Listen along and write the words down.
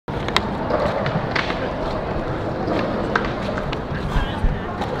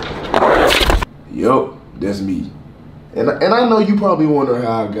Yup, that's me. And I know you probably wondering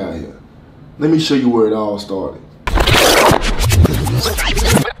how I got here. Let me show you where it all started.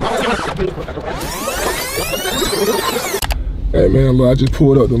 Hey man, look, I just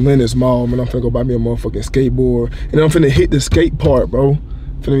pulled up the Lennox Mall, man. I'm finna go buy me a motherfucking skateboard. And I'm finna hit the skate park, bro.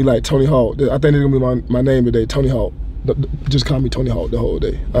 Finna be like Tony Hawk. I think it's gonna be my name today, Tony Hawk. Just call me Tony Hawk the whole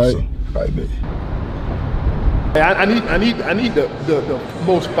day. Alright? Alright, baby. Hey, I need the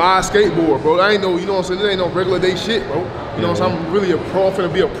most fire skateboard, bro. I ain't no, you know what I'm saying? This ain't no regular day shit, bro. You know what I'm saying? I'm really a pro. I'm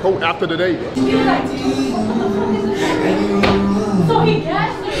finna be a pro after the day, bro. So he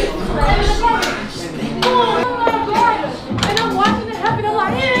gassed me. Oh my god! And I'm watching it happen. I'm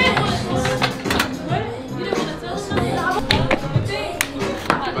like, what? You didn't want to tell something?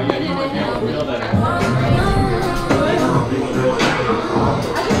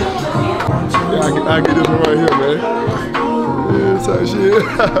 Yeah, I get this one right here, man. Yeah, type shit.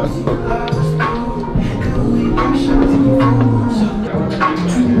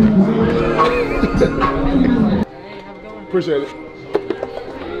 Appreciate it.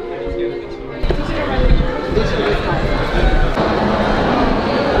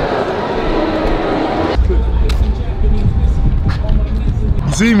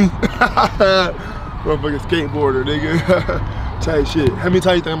 You see me? Motherfucking skateboarder, nigga. Tight shit. How many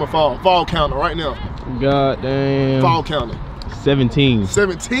times you think I'm gonna fall? Fall counter right now. God damn. Fall counter. 17.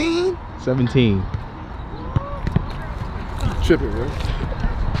 17? 17. Tripping, man.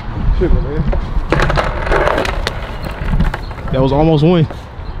 Tripping, man. That was almost one.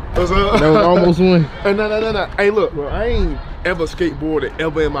 That was almost one. Hey, no. Hey, look, bro. I ain't ever skateboarded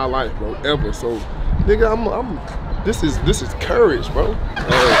ever in my life, bro. Ever. So, nigga, this is courage, bro.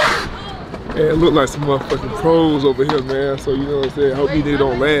 Yeah, it look like some motherfucking pros over here, man. So you know what I'm saying. Hope these niggas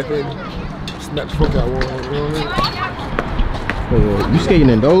don't laugh at me. Snap the fuck out one. You know what I mean? You skating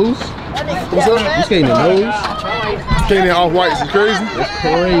in those? What's up? You skating in those? Skating in off-whites is crazy. That's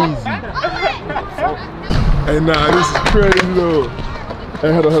crazy. Hey, nah, this is crazy though.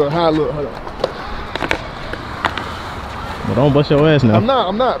 Hey, hold on. How I look? Hold on. But don't bust your ass now. I'm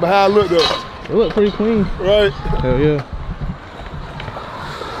not. But how I look though? It look pretty clean. Right. Hell yeah.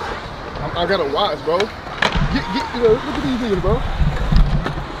 I gotta watch, bro. Look at these niggas, bro.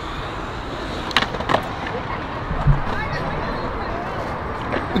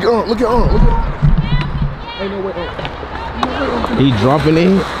 Look at Ain't no way on. He dropping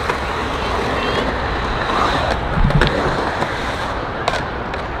in.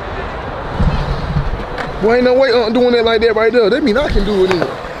 Boy, ain't no way on doing that like that right there. That mean I can do it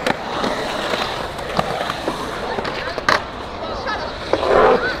either.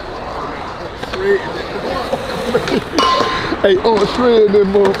 Hey, on shred that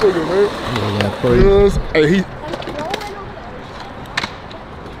motherfucker, man. Yeah, you know what I'm saying? Hey,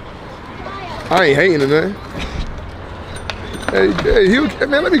 I ain't hating it, man. Hey,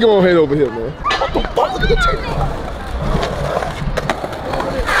 man, let me go ahead over here, man. What the fuck? Look at the tape.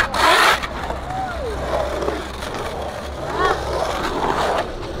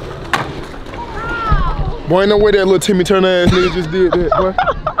 Boy, ain't no way that little Timmy Turner ass nigga just did that, boy.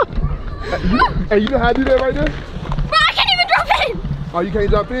 Hey, you know how I do that right there? Bro, I can't even drop in! Oh, you can't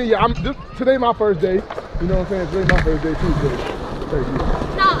drop in? Yeah, today my first day. You know what I'm saying? Today's my first day too, so thank you.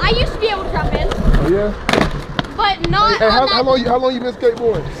 Nah, I used to be able to drop in. Oh yeah? But not hey, how long you been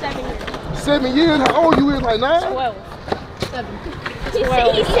skateboarding? 7 years. 7 years? How old you is? Like 9? 12. 7. He's 7.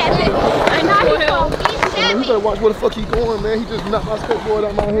 I know he's 12. He's 7. You better watch where the fuck he going, man. He just knocked my skateboard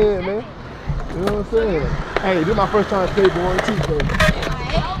out my hand, man. You know what I'm saying? Hey, this is my first time skateboarding too, so. You know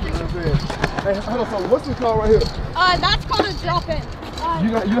what I'm saying? Hey, hold on, so what's this called right here? That's called a drop in. You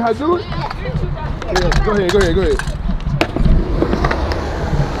know how to do it? Yeah. Go ahead.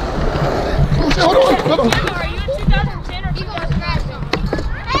 Hold on. Are you in 2010 or 2009?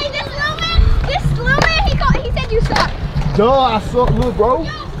 Hey, this little man, he said you suck. Duh, I suck, little bro. You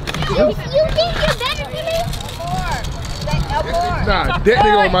think you're better than me? Nah, that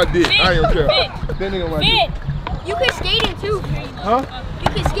nigga on my dick. I ain't care. That nigga on my dick. You can skate it too. Huh? You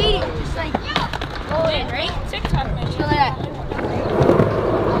can skate it just like right? TikTok man. Like that.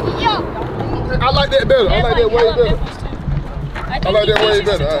 Yo. I like that better. I like that way better. I like that way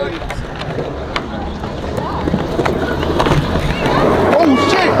better. All right. Oh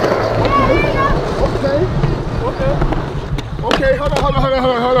shit! Okay. Hold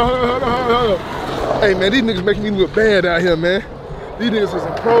on. Hey man, these niggas making me look bad out here, man. These niggas are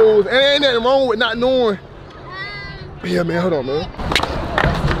some pros. And ain't nothing wrong with not knowing. Yeah, man, hold on, man.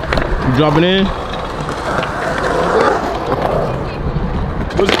 You dropping in?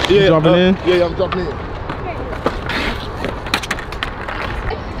 Yeah, dropping in? Yeah, I'm dropping in.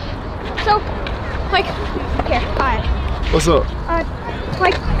 So, Like, here, alright. What's up?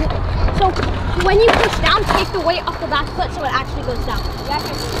 Like, so when you push down, take the weight off the back foot so it actually goes down.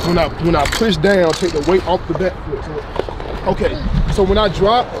 When I push down, take the weight off the back foot. So, okay, so when I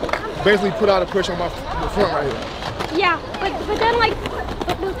drop, basically put out a pressure on the front right here. Yeah, but then like,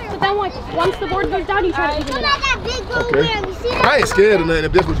 once the board goes down, you try to even it out. Okay. I ain't scared of nothing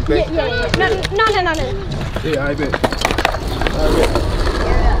if that's what you think. Yeah. No. Yeah, I bet.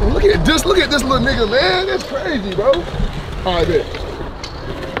 Well, look at this little nigga, man. That's crazy, bro. All right, bet.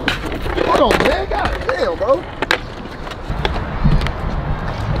 Hold on, man. God damn, bro.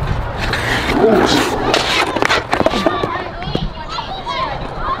 Oh, shit.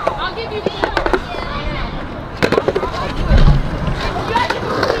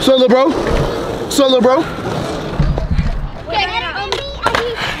 So, little bro.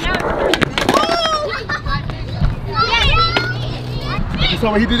 So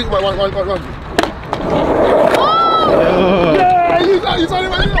he did it. Wait. Yeah, you saw it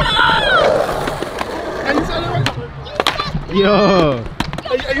right there. Hey, you saw it right there. Yo.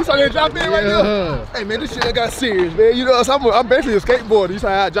 Hey, you saw that drop in right there? Hey, man, this shit that got serious, man. You know, I'm basically a skateboarder. You saw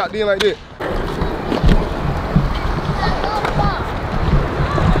how I dropped in like that.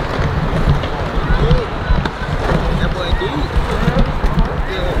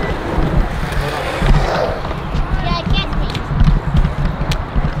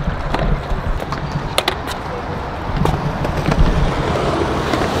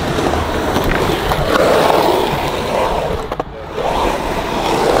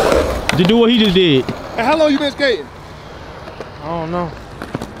 To do what he just did. Hey, how long you been skating? I don't know.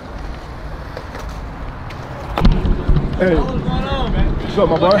 Hey. What's up,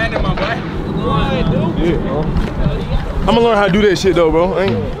 my boy? Yeah, bro. I'm gonna learn how to do that shit though, bro.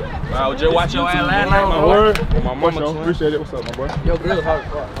 I just watch your ass last night, my word. My mama appreciate it. What's up, my boy? Yo, grill hard.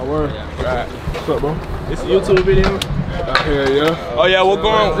 My word. Right. What's up, bro? It's a YouTube video. Yeah. Oh yeah, we're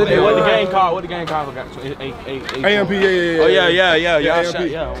going. What the game called? What the game called? AMP, yeah. Oh yeah. Y'all shot,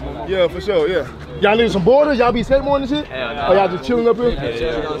 yeah, for sure, yeah. Y'all need some borders? Y'all be skateboarding and shit? Hell no. Or y'all just chilling up here?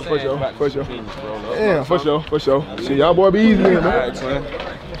 Yeah. For sure. Yeah, for sure. Shit, y'all boy be easy then, man. Alright, twin.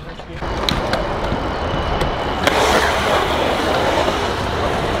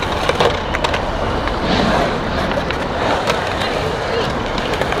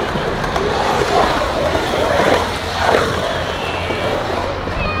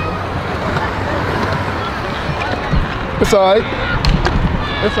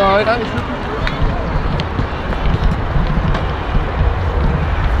 It's alright.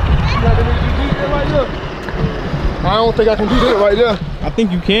 I don't think I can do that right there. I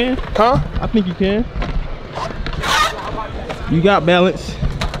think you can. Huh? I think you can. You got balance.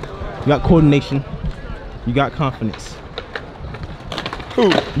 You got coordination. You got confidence. Who?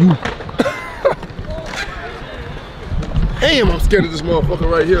 You. Damn, I'm scared of this motherfucker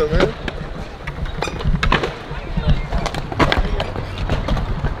right here, man.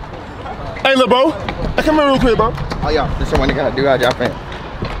 Hey, little bro. Hey, come here real quick, bro. Oh yeah, this is what you gotta do out there, man.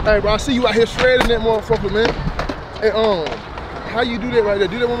 Hey, bro, I see you out here shredding that motherfucker, man. Hey, how you do that right there?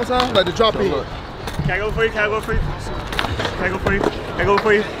 Do that one more time? Like the drop in. Can I go for you?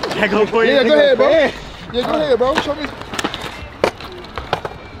 Yeah, go ahead, bro. Yeah, go ahead, bro. Show me.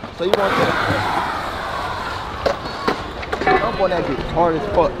 So you want to stomp on that bitch hard as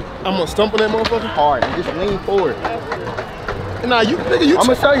fuck. I'm gonna stump on that motherfucker? Hard, and just lean forward. Nah, you nigga, you. I'm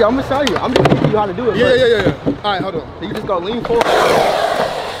gonna show you. I'm just teaching you how to do it. Yeah. All right, hold on. So you just go lean forward.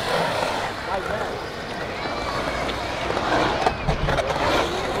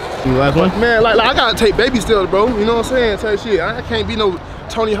 You last one? Man, like I gotta take baby steps, bro. You know what I'm saying? Type shit. I can't be no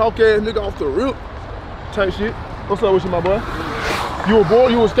Tony Hawk ass nigga off the rip. Type shit. What's up with you, my boy? You a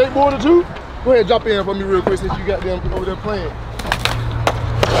skateboarder too? Go ahead, drop in for me real quick since you got them over there playing.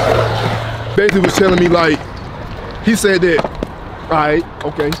 Basically was telling me like, he said that, all right,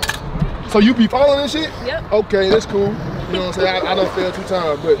 okay. So you be following this shit? Yep. Okay, that's cool. You know what I'm saying? I done failed 2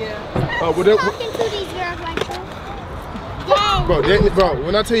 times, but Talking to these girls like this. Bro,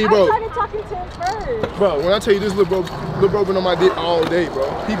 when I tell you, bro. I started talking to him first. Bro, when I tell you this little bro been on my dick all day, bro.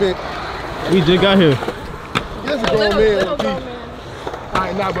 He been. We just got here. That's a grown man. Little grown man.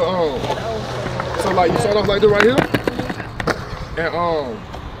 Alright, nah, but so like you start off like this right here, and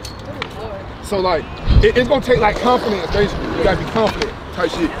so like it's gonna take like confidence basically. You gotta be confident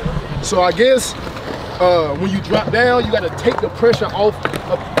type shit. So I guess when you drop down, you gotta take the pressure off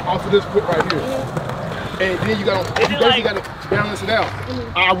of this foot right here. And then you basically gotta balance it out.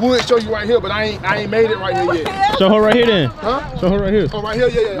 I would show you right here, but I ain't made it right here yet. Show her right here then. Huh? Show her right here. Oh, right here,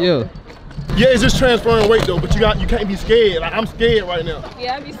 yeah. Yeah. Yeah, it's just transferring weight though, but you can't be scared. Like I'm scared right now.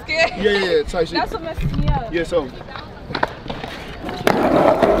 Yeah, I'd be scared. Yeah, type shit. That's what messes me up. Yeah, so.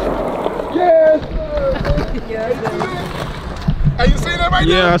 Yes. Hey, you seen that right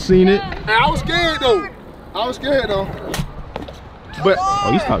there? Yeah, I seen it. Hey, I was scared though. But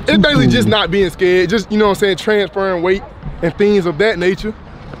it's basically just not being scared. Just, you know what I'm saying, transferring weight and things of that nature.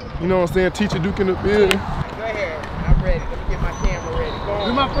 You know what I'm saying? Teacher Duke in the building. Go ahead. I'm ready. Let me get my camera ready. Go on. This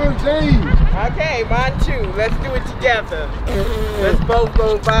is my first day. Okay, mine too. Let's do it together. Let's both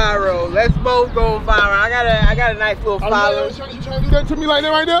go viral. I got a nice little follow. You trying to do that to me like that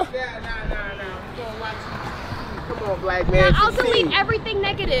right there? Yeah, no. Come on, black man. I'll delete everything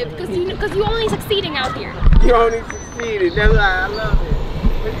negative because you only succeeding out here. You only succeeded. That's why I love it.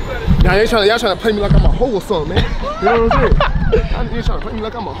 Now y'all trying to play me like I'm a hoe or something, man. You know what I'm saying? You're trying to play me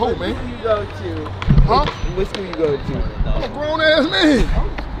like I'm a hoe, man. Who you go to? Huh? What school you go to? I'm a grown ass man.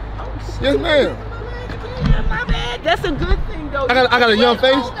 Yes, ma'am. My bad. That's a good thing, though. I got a young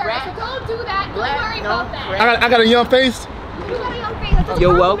face. Don't do that. Don't worry about that. I got a young face. You got a young face. That's a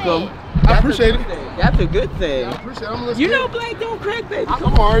You're compliment. welcome. I appreciate it. That's a good thing. I appreciate it. I'm a little You scared. know black don't crack, baby. I'm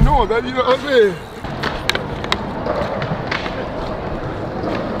already knowing that. You know what I'm saying?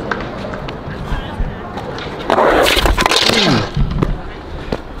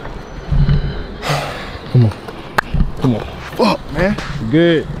 Come on. Fuck, man.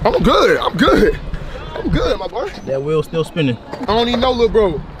 Good. I'm good, my boy. That wheel's still spinning. I don't even know, little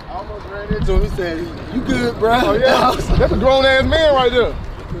bro. I almost ran into him. He said, "You good, bro?" Oh yeah, that's a grown ass man right there.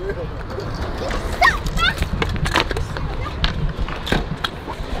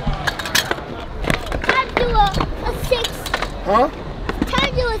 I'd do a 6. Huh?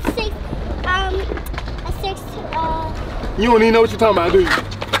 I'd do a 6. A 6. You don't even know what you're talking about, do you?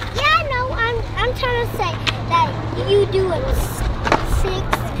 Yeah, I know. I'm trying to say that you do a 6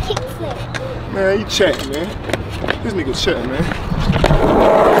 kickflip. Man, you chatting, man. This nigga chatting, man.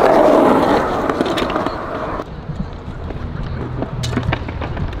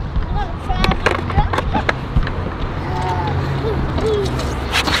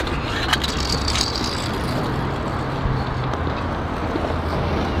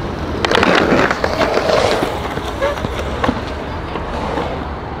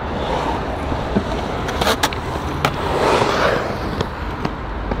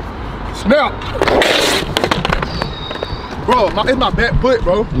 Snap! Bro, it's my back foot,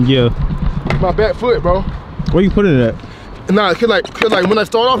 bro. Yeah. My back foot, bro. Where you putting it at? Nah, cause like when I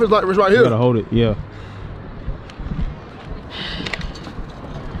start off, it's right You here. gotta hold it, yeah.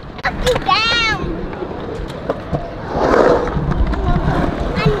 Up you down.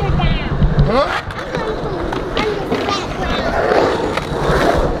 Under down. Huh? Under the background.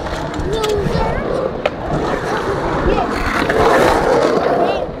 Loser.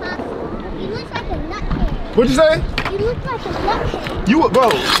 You look like a nuthead. What'd you say? You look like a nuthead.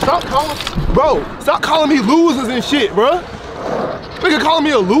 Stop calling me losers and shit, bro. Nigga calling me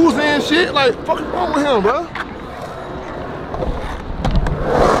a loser and shit. Like, fuck wrong with him, bro?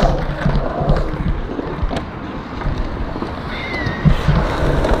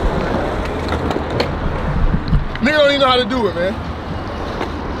 Nigga don't even know how to do it, man.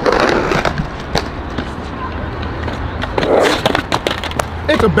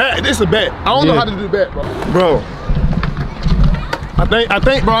 It's a bat. I don't know how to do that, bro. I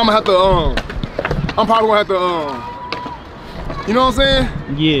think, bro, I'm probably gonna have to, you know what I'm saying?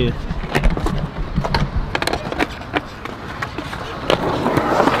 Yeah.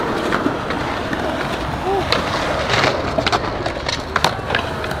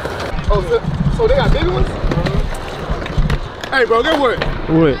 Oh, so they got bigger ones? Hey, bro, get what?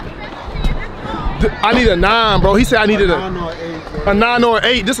 What? I need a 9, bro. He said I needed a 9 or 8. 9 or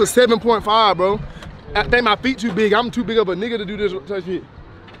 8. This is 7.5, bro. I think my feet too big. I'm too big of a nigga to do this type shit.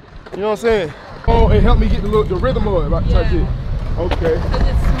 You know what I'm saying? Oh, it helped me get the rhythm of it, type shit. Okay. Because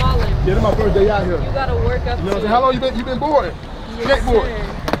it's smaller. Yeah, this is my first day out here. You gotta work up You know what I'm saying? How long you been boarding? Skateboarding.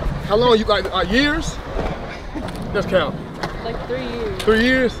 How long you like years? Let's count. Like 3 years. 3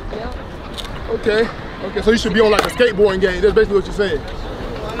 years? Yep. Okay. Okay, so you should be on like a skateboarding game. That's basically what you're saying.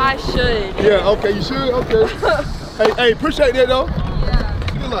 I should. Yeah, okay, you should? Okay. hey, appreciate that though. Yeah.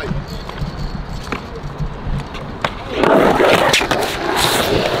 Good like.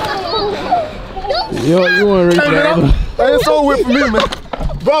 Yo, you wanna race Hey, man, that? hey, it's over with for me, man.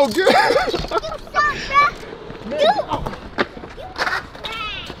 Bro, good.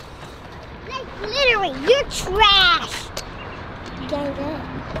 Literally, you're trash. Gang.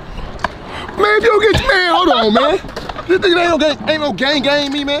 Man, if you don't get your man, hold on, man. This nigga ain't no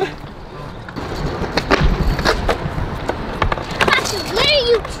gang me, man.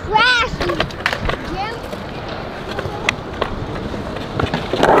 Literally, you trash,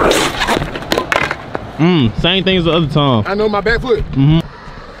 Same thing as the other time. I know my back foot. Hey,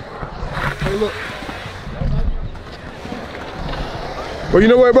 look. Well, you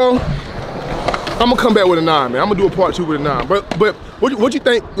know what, bro? I'm gonna come back with a 9, man. I'm gonna do a part 2 with a 9. But what you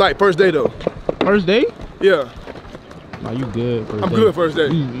think, like, first day though? First day? Yeah. Nah, you good first I'm day. good first day.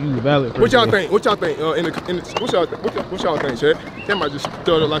 You valid first What y'all day. think? What y'all think? What y'all think, Chet? That might just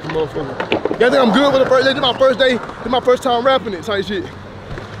throw it up like a motherfucker. Y'all think I'm good with the first day? This is my first day. This is my first time rapping it, type shit.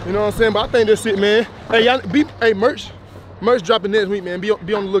 You know what I'm saying? But I think that's it, man. Hey, y'all, merch dropping next week, man. Be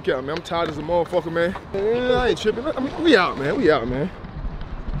on the lookout, man. I'm tired as a motherfucker, man. I ain't tripping. I mean, we out, man.